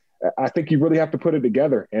I think you really have to put it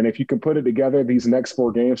together. And if you can put it together, these next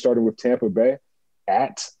 4 games, starting with Tampa Bay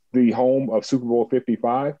at the home of Super Bowl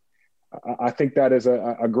 55, I think that is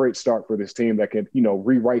a great start for this team that can, you know,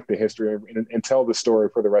 rewrite the history and tell the story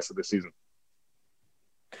for the rest of the season.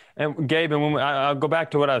 And Gabe, and I'll go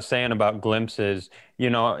back to what I was saying about glimpses. You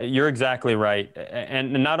know, you're exactly right.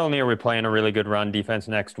 And not only are we playing a really good run defense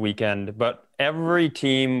next weekend, but every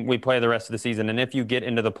team we play the rest of the season, and if you get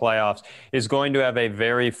into the playoffs, is going to have a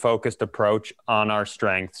very focused approach on our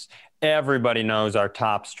strengths. Everybody knows our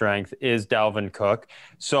top strength is Dalvin Cook.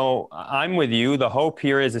 So I'm with you. The hope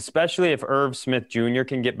here is, especially if Irv Smith Jr.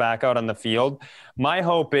 can get back out on the field, my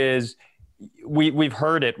hope is, we've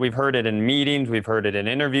heard it. We've heard it in meetings. We've heard it in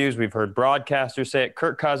interviews. We've heard broadcasters say it.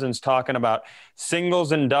 Kirk Cousins talking about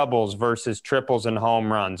singles and doubles versus triples and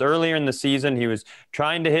home runs. Earlier in the season, he was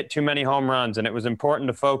trying to hit too many home runs, and it was important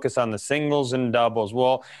to focus on the singles and doubles.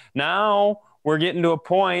 Well, now we're getting to a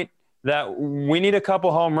point that we need a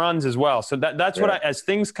couple home runs as well. So that's what as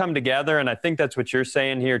things come together, and I think that's what you're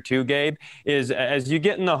saying here too, Gabe, is as you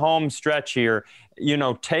get in the home stretch here, you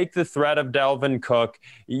know, take the threat of Dalvin Cook,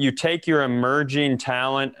 you take your emerging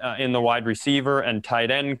talent in the wide receiver and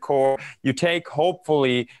tight end core, you take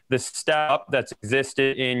hopefully the step up that's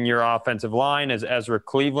existed in your offensive line as Ezra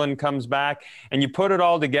Cleveland comes back, and you put it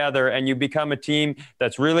all together and you become a team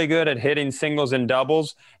that's really good at hitting singles and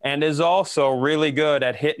doubles and is also really good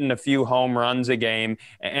at hitting a few home runs a game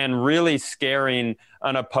and really scaring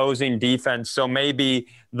an opposing defense. So maybe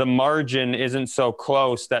the margin isn't so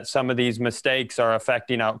close that some of these mistakes are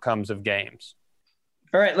affecting outcomes of games.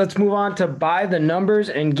 All right, let's move on to By the Numbers.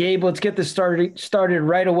 And Gabe, let's get this started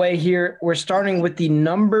right away here. We're starting with the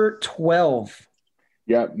number 12.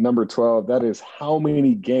 Yeah, number 12. That is how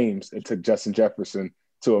many games it took Justin Jefferson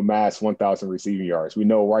to amass 1,000 receiving yards. We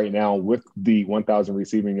know right now with the 1,000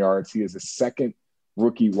 receiving yards, he is the second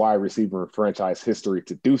rookie wide receiver in franchise history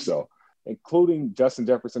to do so. Including Justin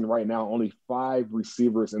Jefferson right now, only 5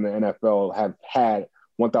 receivers in the NFL have had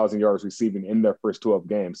 1,000 yards receiving in their first 12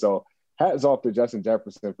 games. So hats off to Justin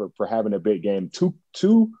Jefferson for having a big game.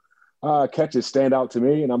 Two catches stand out to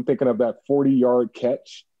me, and I'm thinking of that 40-yard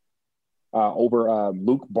catch over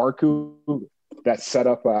Luke Barku that set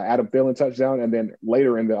up Adam Thielen touchdown. And then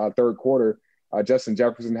later in the third quarter, Justin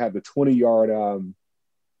Jefferson had the 20-yard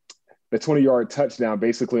touchdown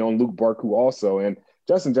basically on Luke Barku also. And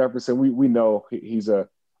Justin Jefferson, we know he's a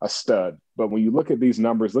stud. But when you look at these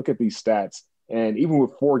numbers, look at these stats, and even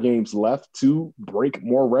with 4 games left to break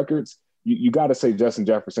more records, you got to say Justin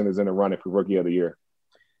Jefferson is in the running for Rookie of the Year.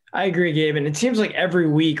 I agree, Gabe. And it seems like every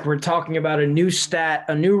week we're talking about a new stat,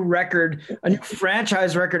 a new record, a new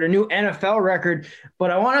franchise record, a new NFL record.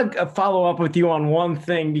 But I want to follow up with you on one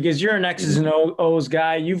thing, because you're an X's and O's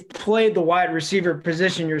guy. You've played the wide receiver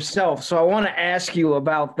position yourself. So I want to ask you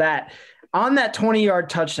about that. On that 20-yard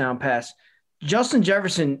touchdown pass, Justin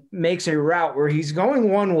Jefferson makes a route where he's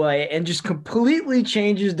going one way and just completely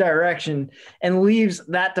changes direction and leaves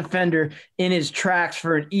that defender in his tracks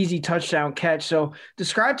for an easy touchdown catch. So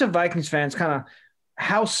describe to Vikings fans kind of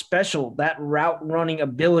how special that route running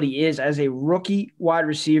ability is as a rookie wide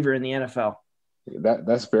receiver in the NFL.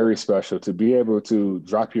 That's very special to be able to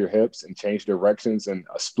drop your hips and change directions in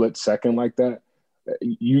a split second like that.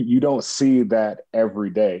 You don't see that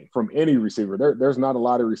every day from any receiver. There's not a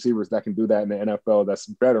lot of receivers that can do that in the NFL that's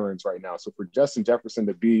veterans right now. So for Justin Jefferson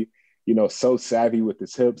to be, so savvy with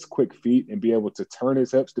his hips, quick feet, and be able to turn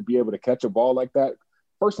his hips to be able to catch a ball like that,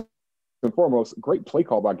 first and foremost, great play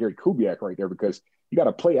call by Gary Kubiak right there, because you got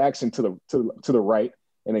to play action to the right,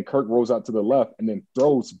 and then Kirk rolls out to the left and then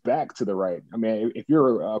throws back to the right. I mean, if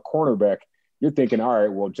you're a cornerback, you're thinking, all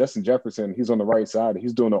right, well, Justin Jefferson, he's on the right side.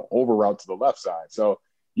 He's doing an over route to the left side. So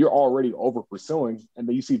you're already over pursuing. And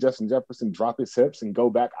then you see Justin Jefferson drop his hips and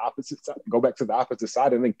go back to the opposite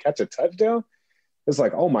side and then catch a touchdown. It's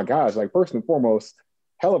like, oh my gosh, like first and foremost,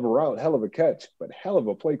 hell of a route, hell of a catch, but hell of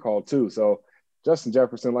a play call too. So Justin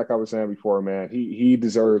Jefferson, like I was saying before, man, he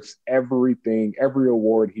deserves everything, every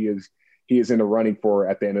award he is in the running for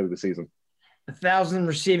at the end of the season. 1,000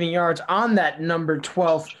 receiving yards on that number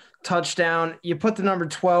 12 touchdown. You put the number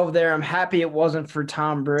 12 there. I'm happy it wasn't for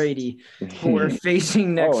Tom Brady, who we're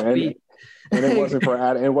facing next week. And it wasn't for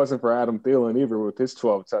Adam Thielen either with his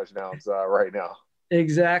 12 touchdowns right now.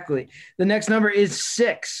 Exactly. The next number is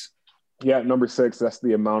 6. Yeah, number 6. That's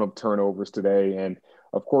the amount of turnovers today. And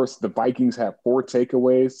of course, the Vikings have 4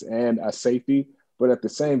 takeaways and a safety, but at the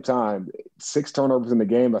same time, 6 turnovers in the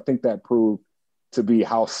game. I think that proved to be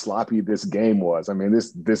how sloppy this game was. I mean,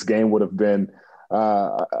 this game would have been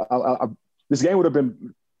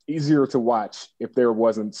easier to watch if there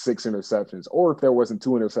wasn't 6 interceptions, or if there wasn't 2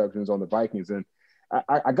 interceptions on the Vikings. And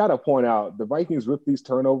I got to point out, the Vikings with these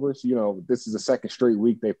turnovers, this is the second straight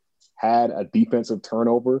week they've had a defensive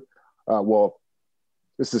turnover.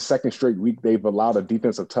 This is the second straight week they've allowed a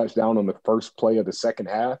defensive touchdown on the first play of the second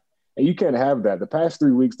half. And you can't have that. The past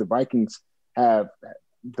 3 weeks,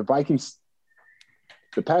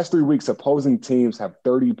 opposing teams have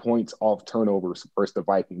 30 points off turnovers versus the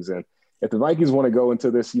Vikings. And if the Vikings want to go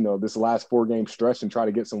into this, this last 4-game stretch and try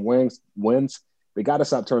to get some wins, they got to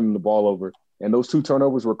stop turning the ball over. And those 2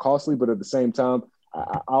 turnovers were costly, but at the same time,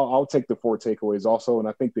 I'll take the 4 takeaways also. And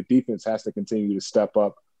I think the defense has to continue to step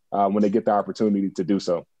up when they get the opportunity to do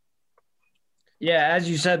so. Yeah, as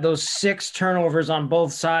you said, those 6 turnovers on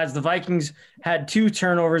both sides. The Vikings had 2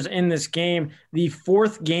 turnovers in this game. The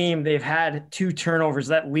 4th game they've had 2 turnovers.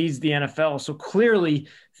 That leads the NFL. So clearly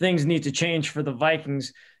things need to change for the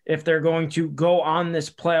Vikings if they're going to go on this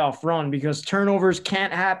playoff run, because turnovers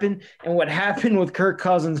can't happen. And what happened with Kirk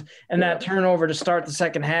Cousins and that turnover to start the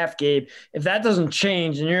second half, Gabe, if that doesn't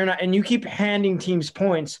change and you keep handing teams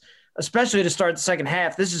points, especially to start the second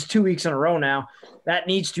half, this is 2 weeks in a row now, that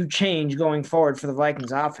needs to change going forward for the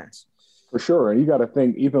Vikings offense. For sure. And you got to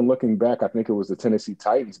think, even looking back, I think it was the Tennessee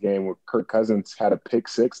Titans game where Kirk Cousins had a pick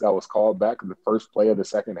 6 that was called back in the first play of the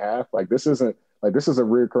second half. This is a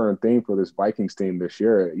recurring theme for this Vikings team this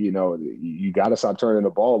year. You got to stop turning the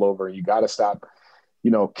ball over. You got to stop,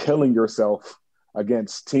 killing yourself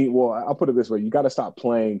against team. Well, I'll put it this way. You got to stop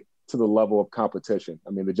playing to the level of competition.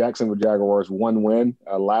 I mean, the Jacksonville Jaguars 1 win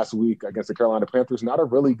last week against the Carolina Panthers, not a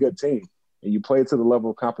really good team. And you play to the level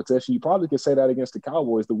of competition. You probably could say that against the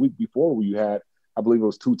Cowboys the week before, where you had, I believe it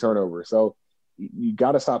was 2 turnovers. So you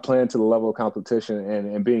got to stop playing to the level of competition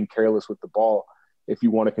and being careless with the ball if you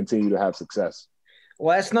want to continue to have success.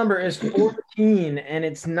 Last number is 14, and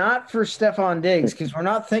it's not for Stephon Diggs, because we're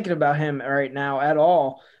not thinking about him right now at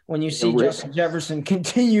all when you see Justin Jefferson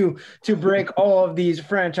continue to break all of these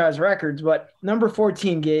franchise records. But number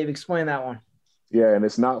 14, Gabe, explain that one. Yeah, and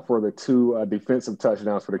it's not for the 2 defensive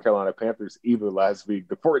touchdowns for the Carolina Panthers either last week.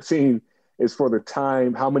 The 14 is for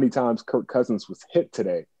how many times Kirk Cousins was hit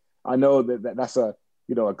today. I know that's a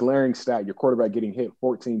glaring stat, your quarterback getting hit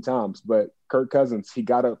 14 times, but Kirk Cousins, he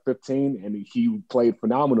got up 15 and he played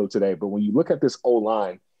phenomenal today. But when you look at this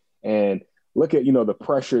O-line and look at, the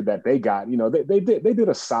pressure that they got, they did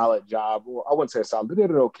a solid job, or I wouldn't say a solid, they did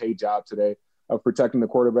an okay job today of protecting the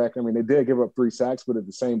quarterback. I mean, they did give up 3 sacks, but at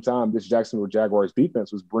the same time, this Jacksonville Jaguars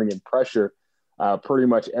defense was bringing pressure pretty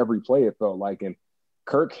much every play, it felt like. And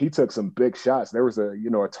Kirk, he took some big shots. There was a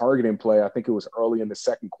targeting play. I think it was early in the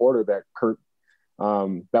second quarter that Kirk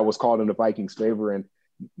that was called in the Vikings' favor. And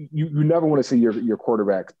you never want to see your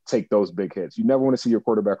quarterback take those big hits. You never want to see your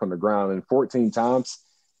quarterback on the ground. And 14 times,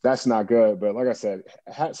 that's not good. But like I said,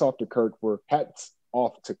 hats off to Kirk for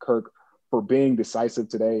being decisive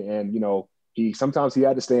today. And, sometimes he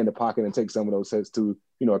had to stay in the pocket and take some of those hits to,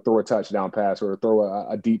 throw a touchdown pass or throw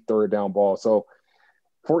a deep third down ball. So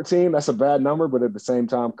 14, that's a bad number, but at the same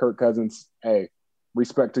time, Kirk Cousins, hey,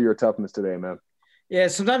 respect to your toughness today, man. Yeah,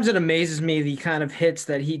 sometimes it amazes me the kind of hits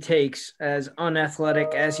that he takes, as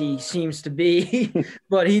unathletic as he seems to be.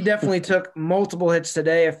 But he definitely took multiple hits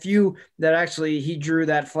today, a few that actually he drew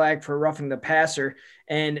that flag for roughing the passer.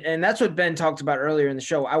 And that's what Ben talked about earlier in the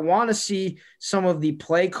show. I want to see some of the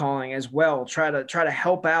play calling as well, try to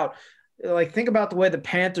help out. Like, think about the way the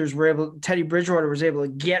Panthers Teddy Bridgewater was able to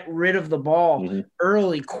get rid of the ball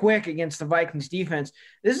early, quick against the Vikings defense.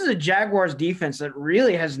 This is a Jaguars defense that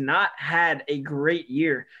really has not had a great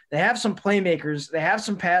year. They have some playmakers, they have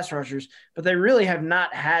some pass rushers, but they really have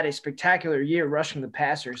not had a spectacular year rushing the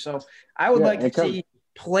passer. So I would like to see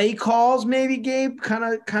play calls, maybe, Gabe, kind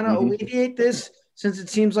of alleviate this, since it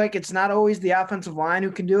seems like it's not always the offensive line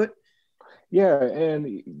who can do it. Yeah,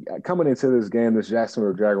 and coming into this game, this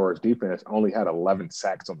Jacksonville Jaguars defense only had 11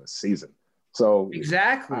 sacks on the season. So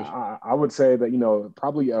exactly, I would say that,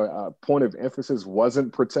 probably a point of emphasis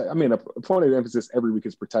wasn't protect. I mean, a point of emphasis every week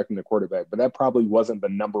is protecting the quarterback, but that probably wasn't the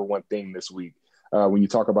number one thing this week when you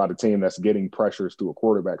talk about a team that's getting pressures to a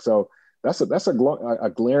quarterback. So that's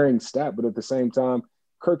a glaring stat, but at the same time,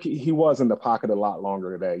 Kirk, he was in the pocket a lot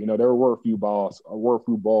longer today. There were a few balls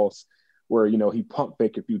where, he pump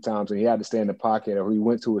faked a few times and he had to stay in the pocket, or he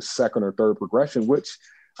went to his second or third progression, which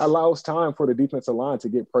allows time for the defensive line to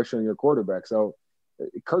get pressure on your quarterback. So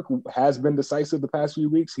Kirk has been decisive the past few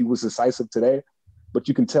weeks. He was decisive today, but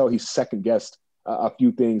you can tell he second-guessed a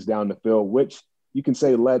few things down the field, which you can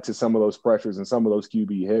say led to some of those pressures and some of those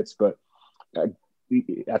QB hits. But I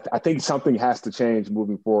think something has to change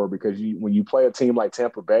moving forward, because when you play a team like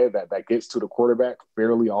Tampa Bay that gets to the quarterback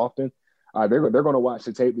fairly often, they're going to watch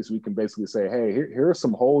the tape this week and basically say, hey, here are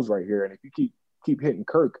some holes right here. And if you keep hitting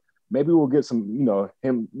Kirk, maybe we'll get some,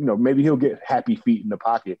 maybe he'll get happy feet in the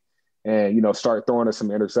pocket and, start throwing us some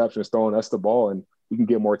interceptions, throwing us the ball, and we can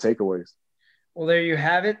get more takeaways. Well, there you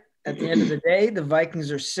have it. At the end of the day, the Vikings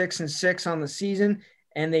are 6-6 on the season,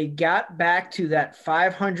 and they got back to that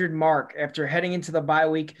 500 mark after heading into the bye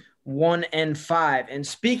week 1-5. And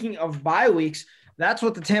speaking of bye weeks, that's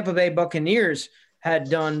what the Tampa Bay Buccaneers had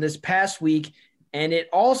done this past week. And it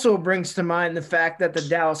also brings to mind the fact that the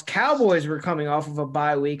Dallas Cowboys were coming off of a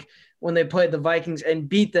bye week when they played the Vikings and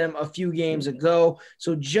beat them a few games ago.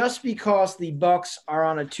 So just because the Bucs are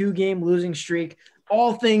on a 2-game losing streak,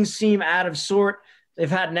 all things seem out of sort. They've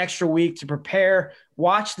had an extra week to prepare,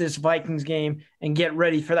 watch this Vikings game, and get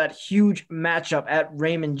ready for that huge matchup at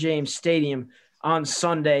Raymond James Stadium on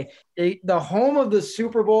Sunday. The home of the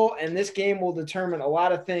Super Bowl, and this game will determine a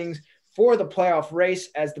lot of things for the playoff race,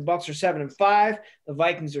 as the Bucs are 7-5. The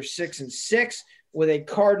Vikings are 6-6. With a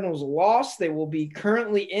Cardinals loss, they will be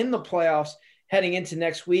currently in the playoffs heading into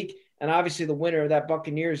next week. And obviously the winner of that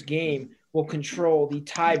Buccaneers game will control the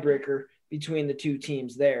tiebreaker between the two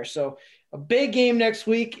teams there. So a big game next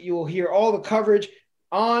week. You will hear all the coverage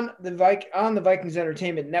on the Vikings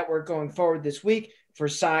Entertainment Network going forward this week. For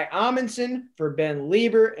Cy Amundsen, for Ben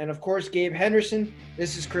Lieber, and of course Gabe Henderson,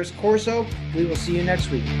 this is Chris Corso. We will see you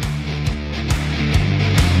next week.